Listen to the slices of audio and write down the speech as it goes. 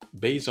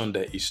Based on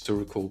the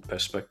historical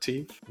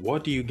perspective,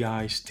 what do you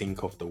guys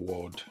think of the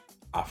word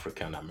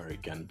African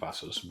American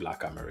versus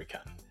Black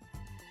American?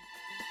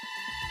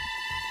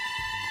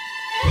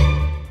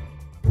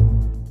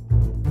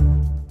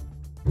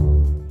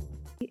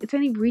 It's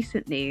only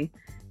recently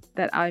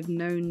that I've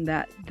known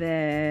that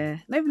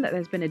not even that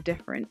there's been a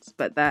difference,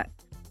 but that,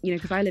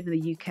 because I live in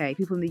the UK,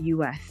 people in the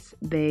US,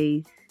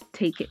 they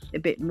take it a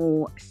bit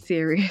more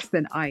serious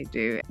than I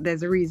do.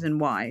 There's a reason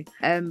why.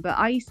 But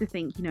I used to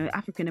think,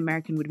 African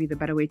American would be the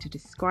better way to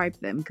describe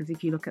them, because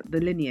if you look at the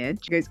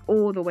lineage, it goes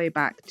all the way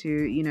back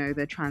to,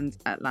 the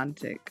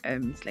transatlantic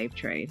slave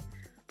trade.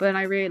 But then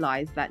I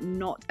realised that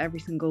not every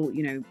single,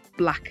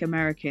 Black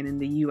American in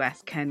the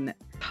US can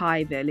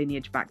tie their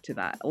lineage back to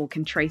that, or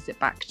can trace it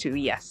back to,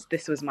 yes,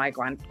 this was my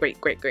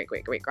great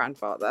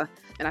grandfather.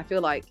 And I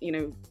feel like,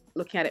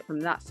 looking at it from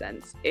that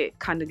sense, it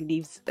kind of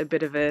leaves a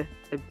bit of a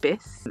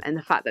abyss, and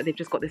the fact that they've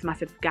just got this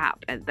massive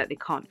gap and that they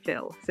can't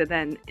fill. So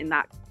then in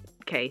that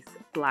case,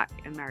 Black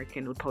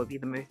American would probably be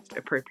the most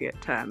appropriate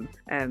term,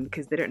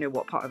 because they don't know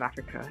what part of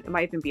Africa. It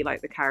might even be like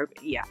the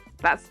Caribbean. Yeah,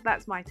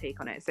 that's my take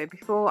on it. So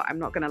before, I'm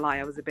not gonna lie,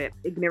 I was a bit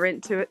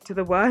ignorant to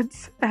the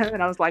words,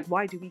 and I was like,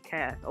 why do we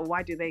care, or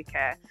why do they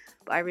care?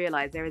 But I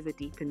realized there is a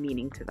deeper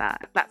meaning to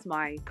that. That's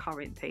my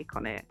current take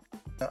on it.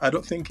 I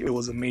don't think it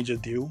was a major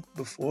deal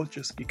before,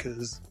 just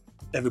because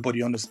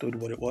everybody understood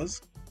what it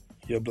was.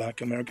 You're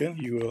Black American,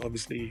 you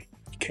obviously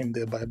came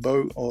there by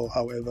boat or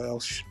however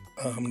else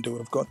they would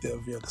have got there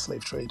via the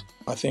slave trade.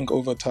 I think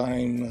over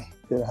time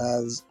it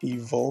has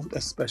evolved,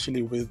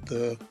 especially with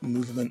the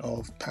movement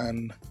of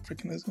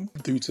Pan-Africanism.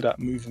 Due to that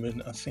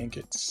movement, I think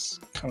it's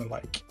kind of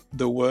like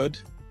the word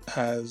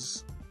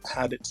has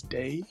had its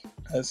day,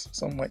 as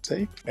some might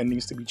say, and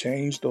needs to be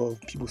changed, or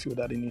people feel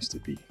that it needs to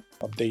be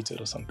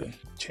updated or something,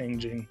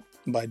 changing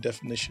by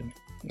definition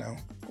now,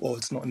 or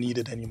it's not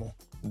needed anymore.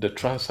 The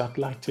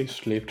transatlantic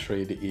slave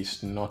trade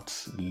is not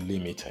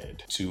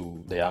limited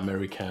to the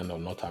American or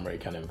North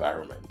American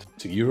environment,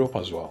 to Europe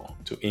as well,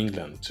 to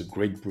England, to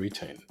Great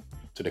Britain,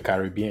 to the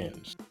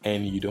Caribbean.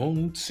 And you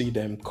don't see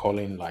them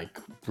calling like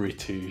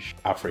British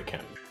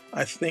African.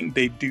 I think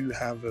they do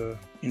have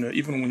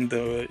even when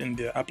in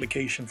their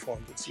application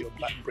form, it's your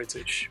Black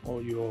British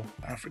or your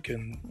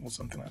African or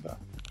something like that.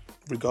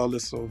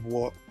 Regardless of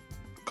what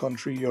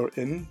country you're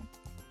in,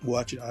 well,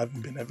 actually, I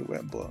haven't been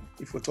everywhere, but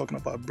if we're talking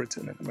about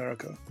Britain and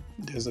America,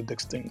 there's a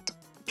distinct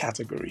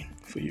category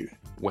for you.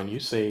 When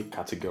you say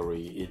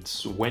category,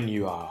 it's when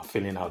you are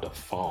filling out a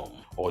form,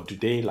 or do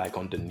they, like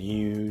on the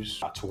news,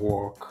 at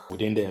work,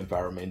 within the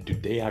environment, do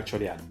they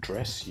actually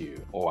address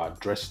you or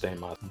address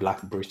them as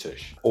Black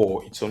British?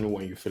 Or it's only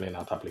when you're filling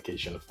out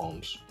application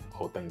forms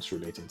or things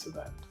relating to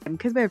that?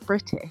 Because we're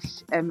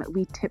British,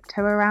 we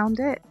tiptoe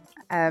around it.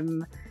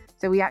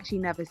 So we actually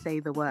never say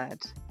the word.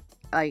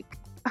 Like,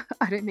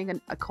 I don't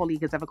think a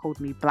colleague has ever called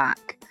me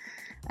Black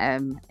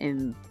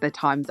in the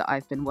times that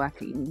I've been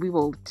working. We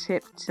will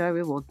tiptoe,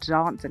 we will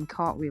dance and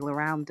cartwheel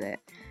around it.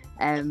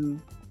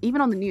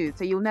 Even on the news,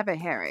 so you'll never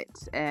hear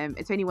it.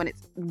 It's only when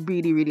it's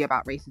really, really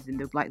about racism.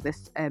 They'll be like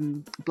this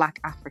Black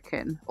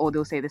African, or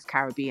they'll say this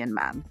Caribbean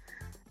man.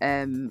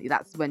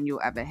 That's when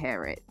you'll ever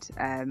hear it.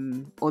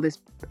 Or this,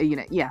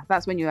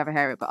 that's when you ever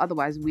hear it. But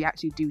otherwise, we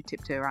actually do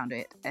tiptoe around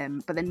it.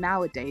 But then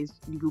nowadays,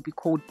 you will be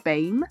called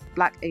BAME,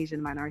 Black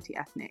Asian Minority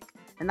Ethnic.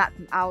 And that's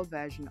our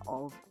version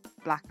of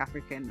Black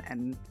African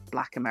and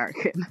Black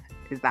American,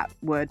 is that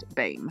word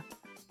BAME.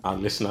 Our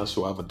listeners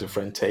who have a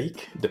different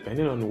take,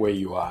 depending on where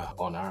you are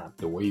on earth,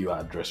 the way you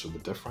are addressed will be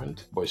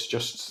different. But it's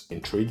just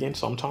intriguing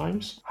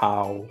sometimes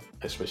how,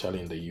 especially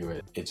in the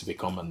US, it's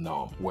become a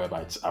norm,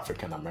 whereby it's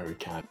African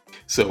American.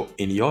 So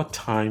in your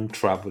time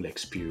travel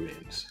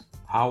experience,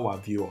 how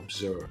have you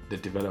observed the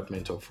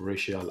development of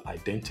racial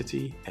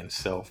identity and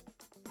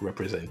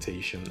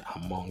self-representation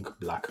among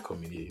Black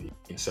community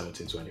in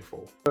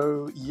 1724?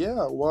 So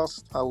yeah,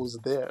 whilst I was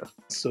there,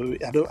 so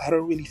I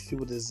don't really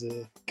feel there's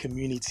a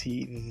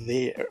community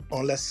there,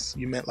 unless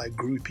you meant like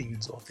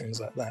groupings or things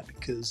like that,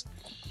 because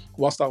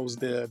whilst I was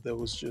there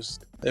was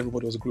just,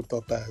 everybody was grouped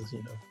up as,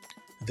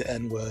 the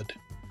N-word,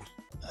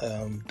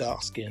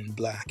 dark skin,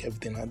 Black,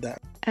 everything like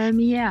that.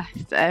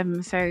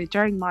 So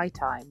during my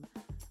time,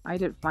 I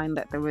didn't find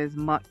that there was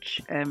much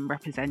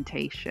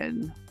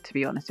representation, to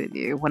be honest with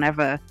you.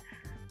 Whenever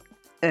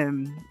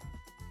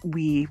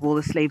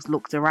the slaves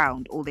looked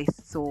around, all they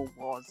saw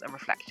was a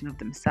reflection of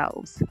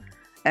themselves.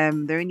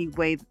 The only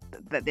way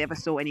that they ever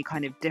saw any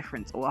kind of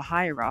difference or a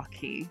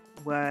hierarchy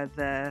were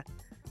the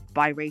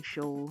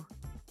biracial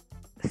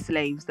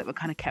slaves that were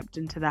kind of kept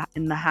in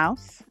the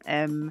house.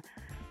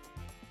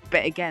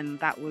 But again,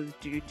 that was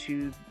due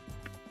to,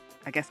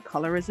 I guess,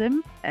 colorism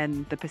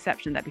and the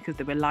perception that because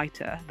they were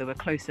lighter, they were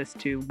closest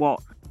to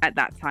what at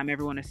that time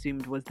everyone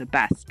assumed was the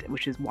best,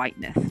 which is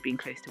whiteness, being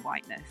close to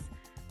whiteness.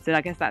 So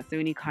I guess that's the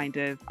only kind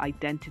of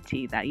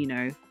identity that,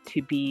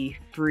 to be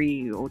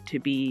free or to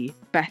be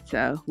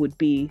better would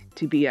be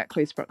to be at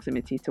close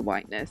proximity to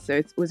whiteness. So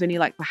it was only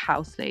like the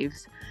house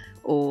slaves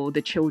or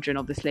the children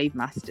of the slave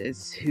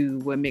masters who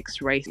were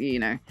mixed race,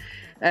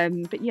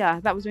 But yeah,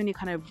 that was the only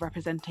kind of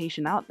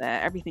representation out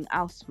there. Everything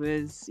else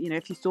was,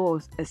 if you saw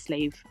a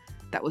slave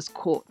that was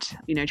caught,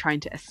 trying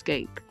to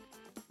escape,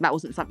 that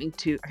wasn't something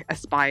to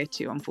aspire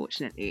to,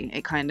 unfortunately.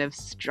 It kind of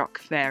struck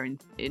fear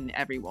in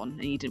everyone,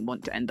 and you didn't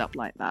want to end up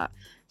like that.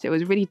 So it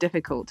was really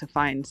difficult to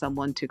find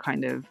someone to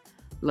kind of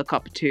look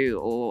up to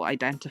or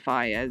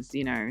identify as,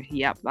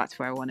 yep, that's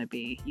where I want to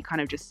be. You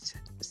kind of just,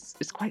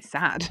 it's quite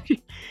sad.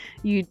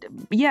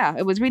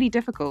 It was really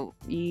difficult.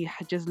 You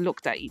had just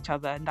looked at each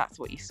other and that's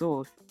what you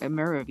saw, a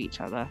mirror of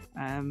each other.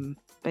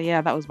 But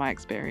yeah, that was my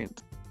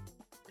experience.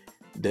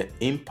 The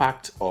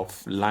impact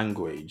of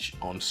language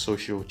on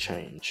social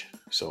change.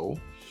 So,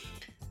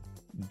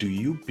 do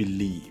you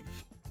believe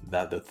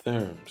that the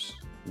terms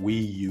we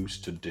use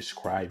to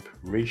describe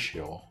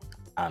racial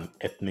and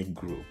ethnic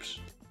groups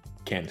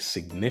can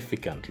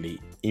significantly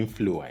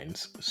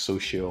influence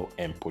social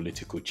and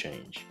political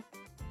change?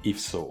 If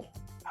so,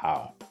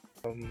 how?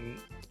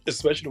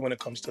 Especially when it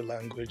comes to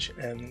language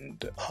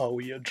and how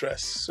we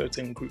address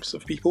certain groups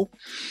of people.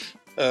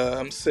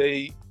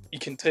 Say you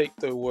can take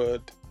the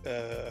word,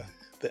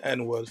 the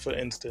N-word, for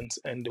instance,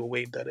 and the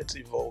way that it's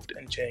evolved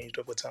and changed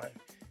over time.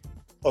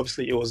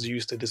 Obviously, it was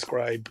used to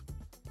describe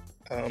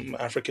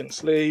African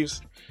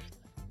slaves,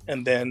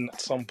 and then at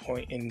some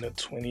point in the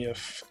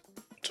 20th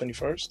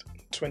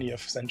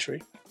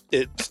century,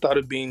 it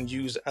started being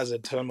used as a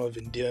term of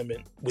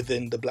endearment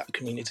within the Black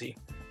community,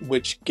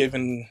 which,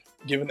 given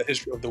the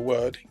history of the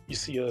word, you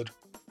see a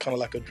kind of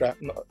like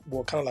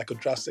a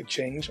drastic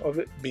change of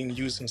it being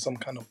used in some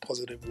kind of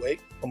positive way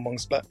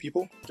amongst Black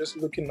people. Just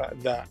looking at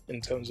that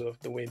in terms of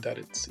the way that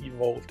it's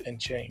evolved and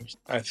changed,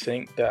 I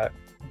think that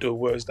the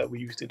words that we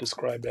use to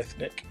describe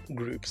ethnic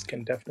groups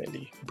can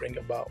definitely bring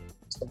about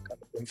some kind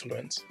of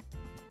influence.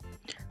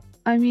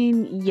 I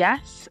mean,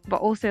 yes,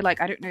 but also, I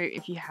don't know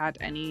if you had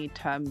any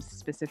terms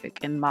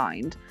specific in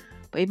mind,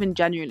 but even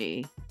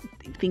generally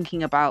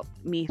thinking about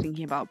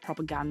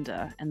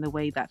propaganda and the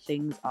way that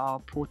things are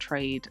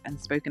portrayed and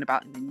spoken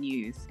about in the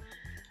news.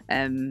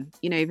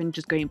 Even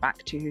just going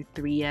back to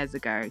 3 years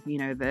ago,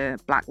 the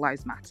Black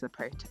Lives Matter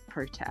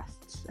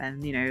protests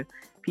and,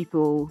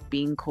 people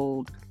being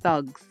called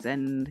thugs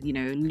and,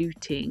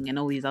 looting and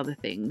all these other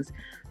things.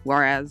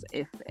 Whereas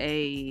if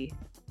a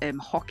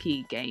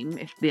hockey game,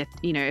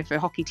 if a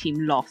hockey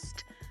team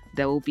lost,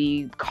 there will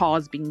be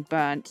cars being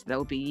burnt,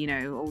 there'll be,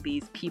 all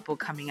these people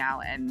coming out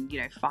and,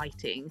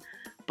 fighting,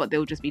 but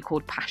they'll just be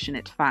called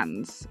passionate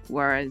fans.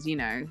 Whereas,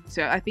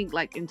 so I think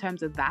in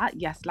terms of that,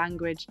 yes,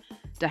 language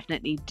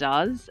definitely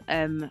does.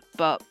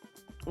 But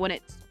when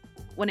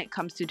it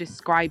comes to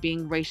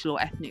describing racial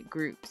or ethnic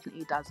groups,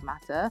 it does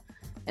matter.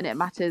 And it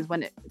matters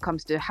when it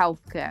comes to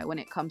healthcare, when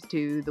it comes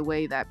to the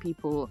way that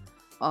people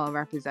are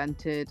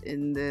represented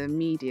in the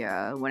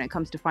media, when it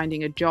comes to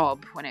finding a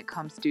job, when it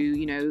comes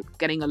to,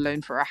 getting a loan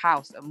for a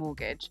house, a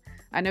mortgage.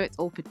 I know it's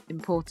all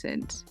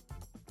important.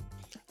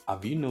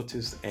 Have you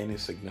noticed any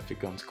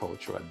significant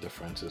cultural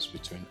differences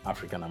between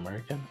African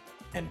American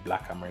and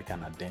Black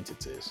American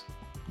identities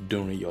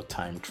during your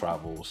time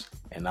travels,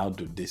 and how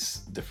do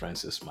these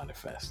differences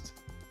manifest?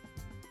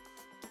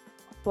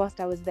 Whilst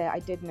I was there, I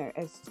did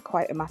notice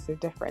quite a massive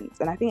difference,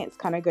 and I think it's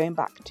kind of going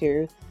back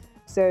to,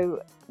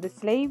 so the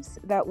slaves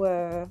that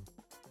were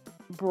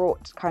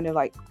brought kind of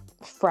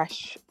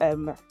fresh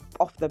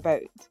off the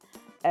boat,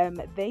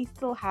 they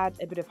still had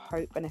a bit of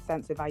hope and a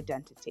sense of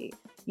identity.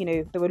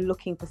 They were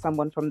looking for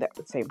someone from the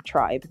same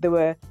tribe.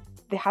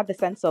 They had the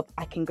sense of,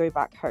 I can go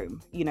back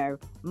home.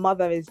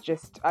 Mother is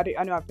just, I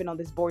know I've been on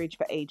this voyage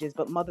for ages,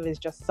 but mother is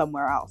just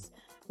somewhere else.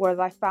 Whereas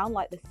I found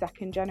the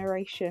second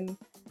generation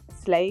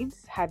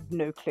slaves had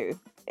no clue.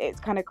 It's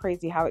kind of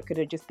crazy how it could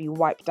have just been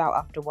wiped out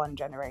after one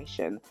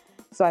generation.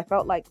 So I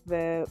felt like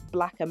the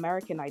Black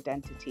American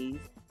identities,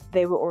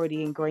 they were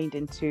already ingrained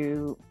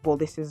into, well,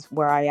 this is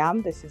where I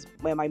am, this is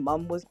where my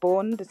mum was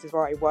born, this is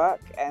where I work,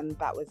 and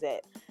that was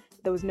it.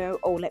 There was no,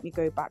 let me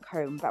go back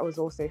home. That was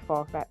also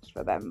far-fetched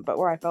for them. But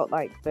where I felt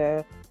like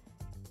the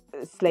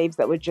slaves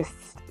that were just,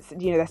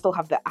 they still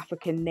have the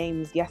African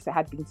names. Yes, it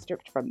had been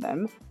stripped from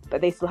them, but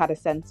they still had a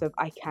sense of,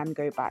 I can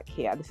go back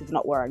here. This is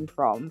not where I'm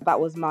from. That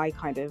was my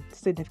kind of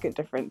significant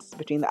difference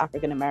between the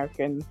African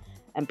American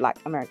and Black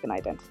American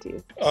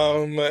identities.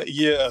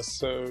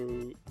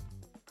 So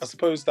I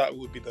suppose that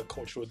would be the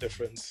cultural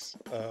difference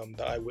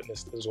that I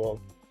witnessed as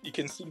well. You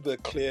can see the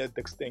clear,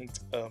 distinct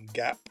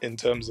gap in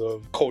terms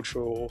of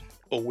cultural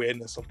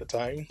awareness of the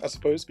time, I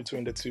suppose,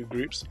 between the two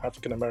groups,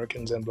 African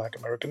Americans and Black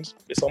Americans.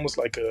 It's almost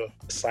like a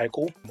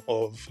cycle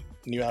of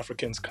new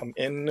Africans come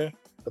in,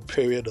 a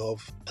period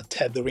of a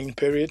tethering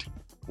period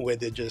where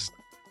they're just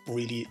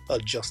really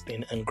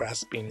adjusting and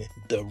grasping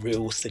the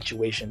real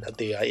situation that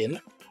they are in.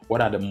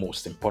 What are the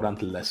most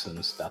important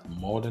lessons that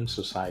modern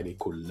society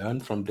could learn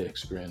from the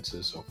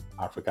experiences of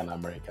African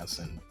Americans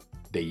in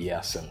the year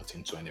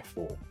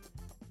 1724?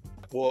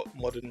 What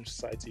modern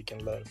society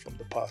can learn from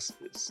the past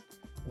is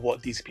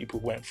what these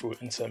people went through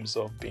in terms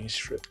of being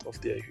stripped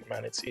of their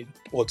humanity,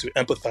 or to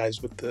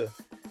empathize with the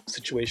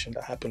situation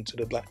that happened to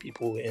the Black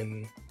people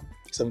in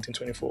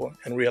 1724,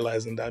 and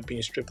realizing that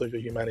being stripped of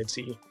your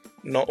humanity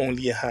not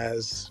only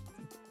has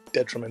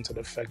detrimental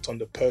effect on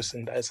the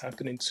person that is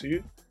happening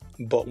to,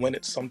 but when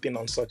it's something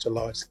on such a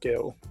large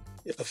scale,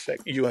 it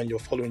affects you and your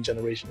following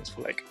generations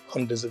for like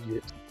hundreds of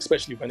years,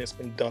 especially when it's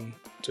been done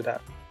to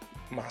that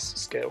mass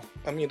scale.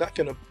 I mean, that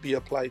can be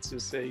applied to,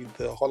 say,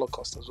 the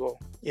Holocaust as well.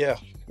 Yeah,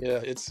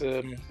 it's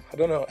I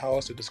don't know how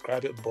else to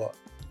describe it, but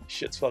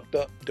shit's fucked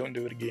up. Don't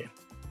do it again.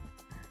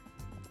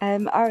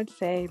 I would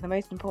say the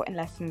most important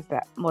lessons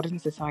that modern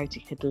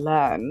society could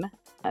learn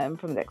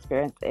from the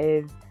experience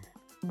is,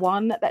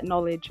 one, that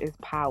knowledge is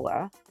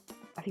power.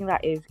 I think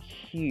that is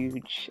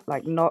huge.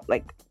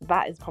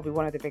 That is probably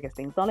one of the biggest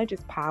things. Knowledge is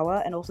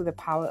power, and also the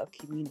power of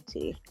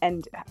community.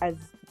 And as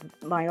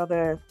my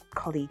other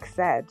colleague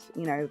said,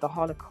 the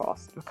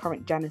Holocaust, the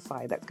current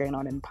genocide that's going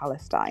on in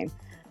Palestine,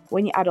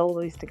 when you add all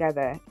those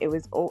together,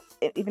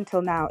 even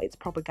till now, it's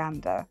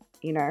propaganda,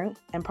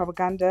 and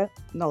propaganda,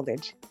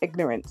 knowledge,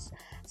 ignorance.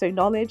 So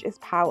knowledge is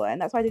power, and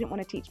that's why they didn't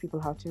want to teach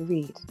people how to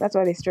read. That's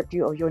why they stripped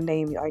you of your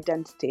name, your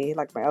identity,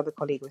 like my other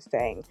colleague was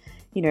saying.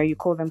 You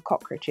call them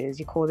cockroaches,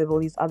 you call them all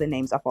these other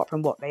names apart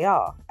from what they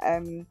are.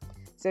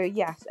 So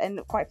yes,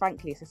 and quite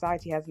frankly,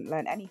 society hasn't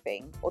learned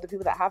anything. Or the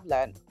people that have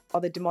learned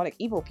are the demonic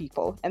evil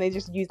people, and they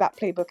just use that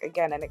playbook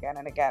again and again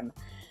and again.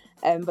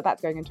 But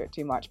that's going into it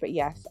too much. But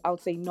yes, I would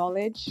say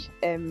knowledge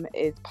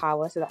is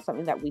power. So that's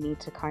something that we need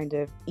to kind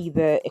of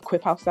either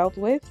equip ourselves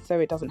with so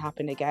it doesn't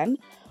happen again,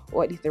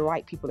 or at least the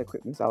right people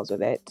equip themselves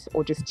with it,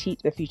 or just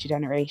teach the future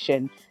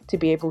generation to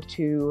be able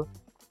to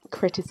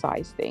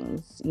criticize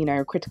things,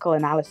 critical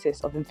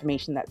analysis of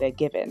information that they're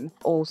given.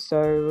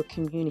 Also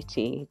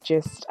community.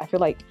 I feel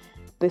like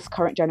this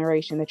current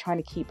generation, they're trying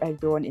to keep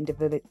everyone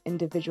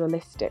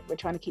individualistic. We're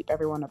trying to keep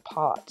everyone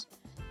apart.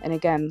 And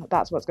again,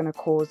 that's what's going to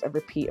cause a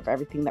repeat of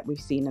everything that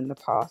we've seen in the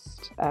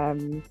past.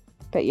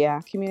 But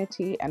yeah,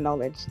 community and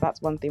knowledge,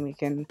 that's one thing we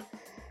can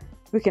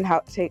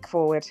help take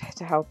forward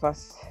to help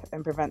us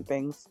and prevent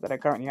things that are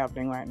currently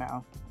happening right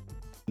now.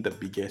 The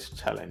biggest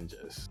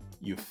challenges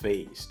you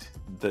faced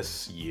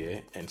this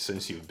year and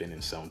since you've been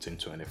in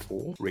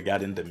 1724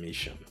 regarding the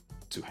mission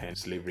to end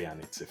slavery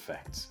and its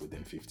effects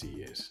within 50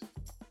 years?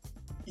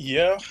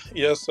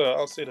 So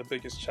I'll say the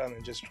biggest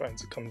challenge is trying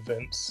to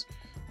convince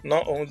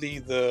not only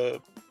the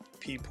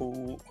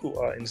people who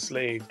are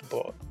enslaved,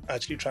 but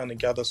actually trying to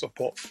gather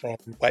support from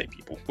white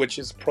people, which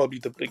is probably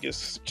the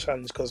biggest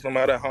challenge, because no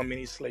matter how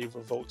many slave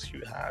revolts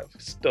you have,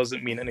 it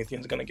doesn't mean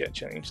anything's going to get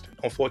changed.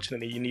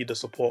 Unfortunately, you need the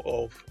support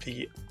of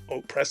the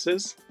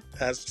oppressors,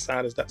 as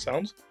sad as that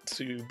sounds,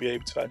 to be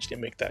able to actually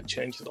make that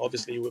change. And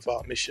obviously with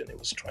our mission, it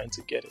was trying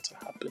to get it to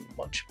happen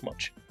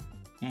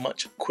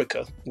much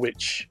quicker,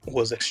 which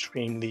was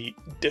extremely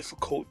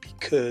difficult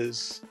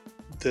because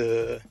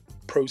the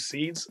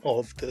proceeds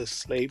of the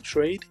slave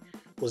trade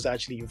was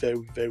actually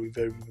very, very,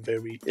 very,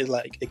 very,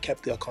 it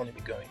kept the economy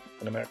going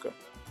in America.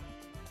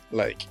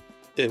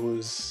 It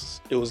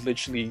was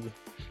literally,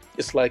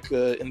 it's like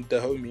in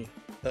Dahomey.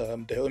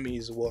 Dahomey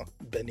is what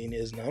Benin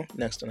is now,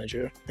 next to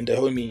Nigeria. In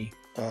Dahomey,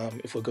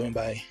 if we're going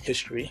by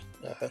history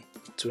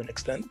to an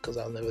extent, because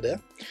I was never there,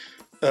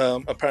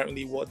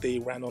 apparently what they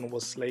ran on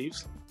was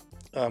slaves.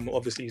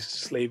 Obviously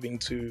slaving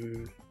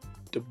to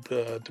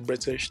the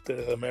British,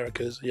 the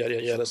Americas,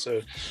 yada. So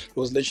it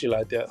was literally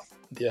like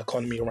the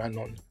economy ran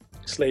on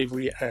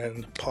slavery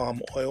and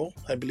palm oil,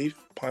 I believe,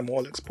 palm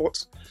oil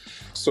exports.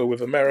 So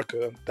with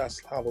America,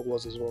 that's how it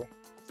was as well.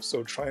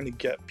 So trying to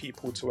get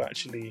people to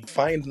actually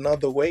find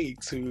another way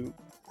to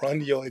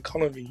run your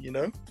economy,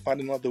 find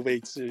another way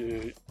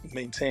to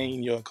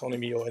maintain your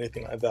economy or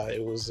anything like that,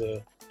 it was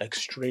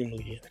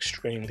extremely,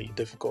 extremely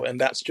difficult. And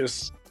that's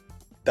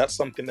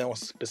something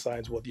else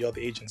besides what the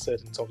other agent said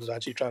in terms of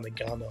actually trying to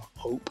garner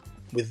hope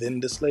within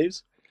the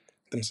slaves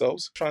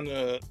themselves, trying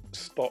to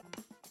stop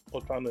or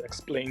trying to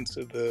explain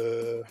to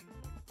the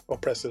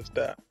oppressors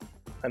that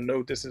I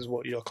know this is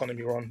what your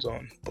economy runs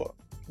on, but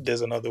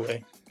there's another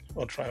way,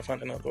 or try and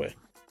find another way.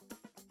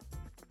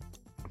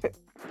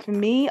 For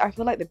me, I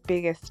feel like the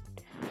biggest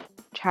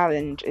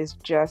challenge is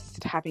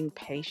just having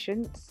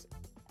patience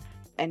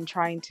and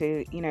trying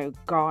to,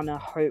 garner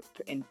hope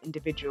in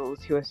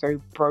individuals who are so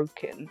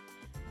broken.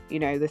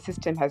 The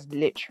system has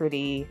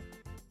literally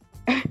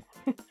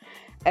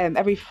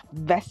every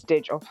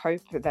vestige of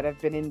hope that have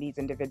been in these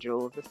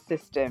individuals. The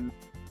system,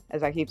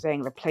 as I keep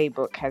saying, the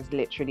playbook has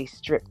literally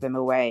stripped them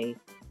away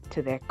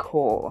to their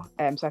core.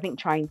 So I think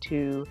trying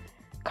to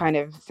kind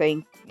of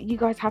saying, you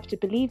guys have to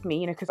believe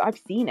me, because I've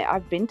seen it.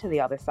 I've been to the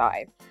other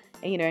side,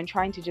 and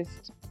trying to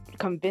just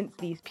convince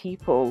these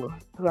people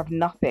who have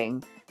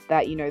nothing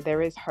that,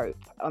 there is hope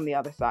on the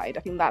other side.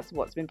 I think that's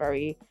what's been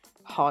very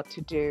hard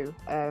to do.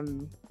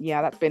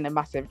 That's been a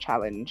massive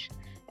challenge,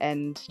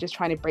 and just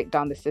trying to break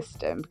down the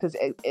system, because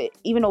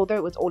even although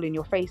it was all in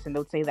your face and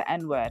they'll say the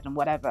N-word and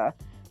whatever,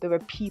 there were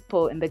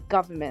people in the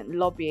government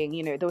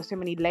lobbying, there were so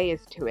many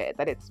layers to it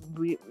that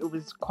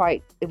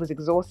it was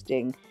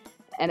exhausting.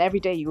 And every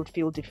day you would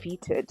feel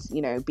defeated,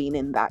 being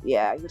in that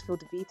year. You would feel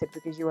defeated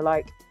because you were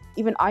like,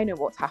 even I know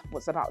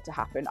what's about to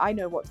happen. I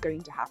know what's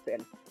going to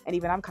happen. And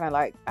even I'm kind of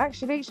like,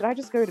 actually, should I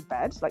just go to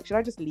bed? Like, should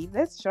I just leave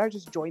this? Should I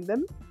just join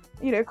them?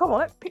 Come on,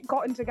 let's pick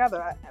cotton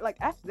together. Like,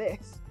 F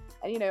this.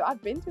 And,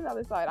 I've been to the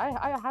other side.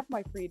 I have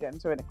my freedom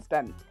to an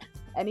extent.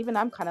 And even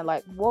I'm kind of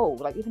like, whoa,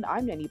 like even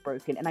I'm nearly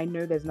broken and I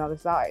know there's another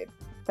side.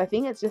 So I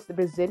think it's just the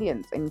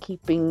resilience and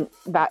keeping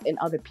that in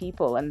other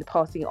people and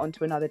passing it on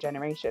to another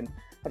generation.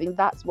 I think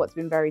that's what's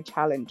been very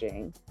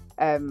challenging.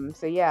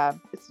 So yeah,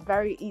 it's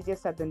very easier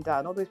said than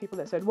done. All those people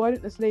that said, why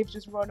don't the slaves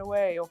just run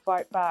away or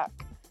fight back?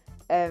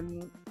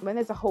 When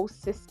there's a whole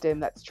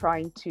system that's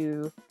trying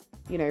to,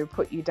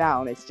 put you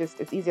down,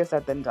 it's easier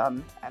said than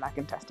done. And I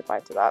can testify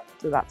to that.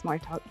 So that's my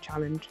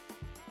challenge.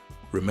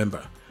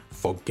 Remember,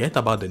 forget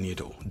about the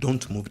needle.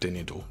 Don't move the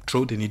needle.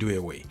 Throw the needle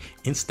away.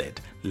 Instead,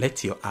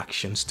 let your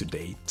actions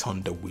today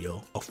turn the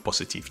wheel of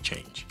positive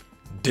change.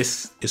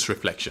 This is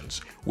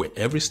Reflections, where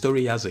every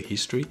story has a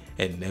history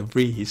and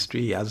every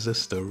history has a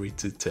story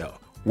to tell.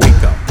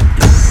 Wake up,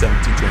 it's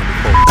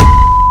 1724.